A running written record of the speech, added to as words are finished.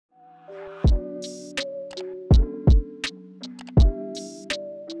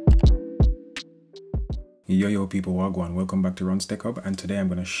Yo people, wagwan, welcome back to Ron's Tech Hub, and today I'm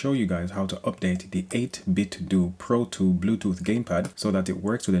going to show you guys how to update the 8BitDo Pro 2 Bluetooth gamepad so that it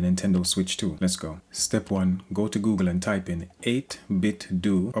works with a Nintendo Switch 2. Let's go. Step 1, go to Google and type in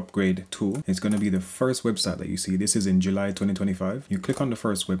 8BitDo upgrade tool. It's going to be the first website that you see. This is in July 2025. You click on the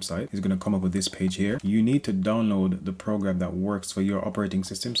first website, it's going to come up with this page here. You need to download the program that works for your operating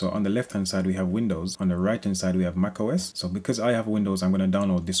system. So on the left hand side we have Windows, on the right hand side we have macOS. So because I have Windows, I'm going to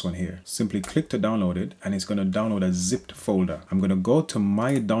download this one here. Simply click to download it, and it's going to download a zipped folder. I'm going to go to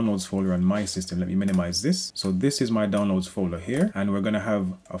my downloads folder on my system. Let me minimize this. So this is my downloads folder here, and we're going to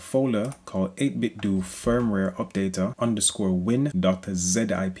have a folder called 8BitDo Firmware Updater _win.zip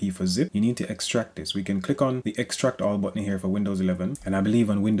for zip. You need to extract this. We can click on the extract all button here for Windows 11, and I believe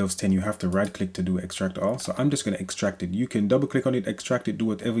on Windows 10 you have to right click to do extract all. So I'm just going to extract it. You can double click on it, extract it, do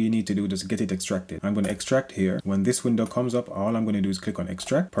whatever you need to do, just get it extracted. I'm going to extract here. When this window comes up, all I'm going to do is click on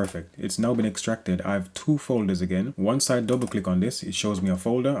extract. Perfect. It's now been extracted. I have two folders again. Once I double click on this, it shows me a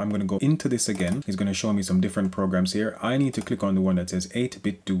folder. I'm going to go into this again. It's going to show me some different programs here. I need to click on the one that says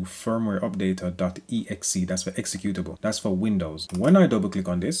 8BitDo Firmware Updater.exe. That's for executable. That's for Windows. When I double click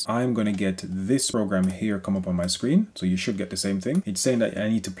on this, I'm going to get this program here come up on my screen. So you should get the same thing. It's saying that I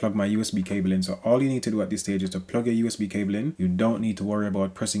need to plug my USB cable in. So all you need to do at this stage is to plug your USB cable in. You don't need to worry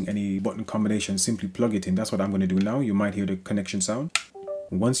about pressing any button combination. Simply plug it in. That's what I'm going to do now. You might hear the connection sound.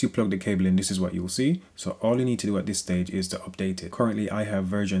 Once you plug the cable in, this is what you'll see. So all you need to do at this stage is to update it. Currently, I have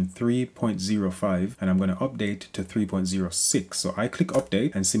version 3.05 and I'm going to update to 3.06. So I click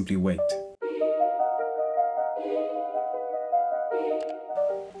update and simply wait.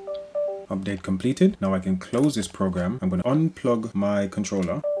 Update completed. Now I can close this program. I'm going to unplug my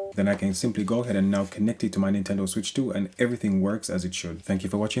controller. Then I can simply go ahead and now connect it to my Nintendo Switch 2 and everything works as it should. Thank you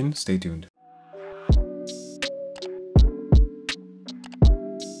for watching. Stay tuned.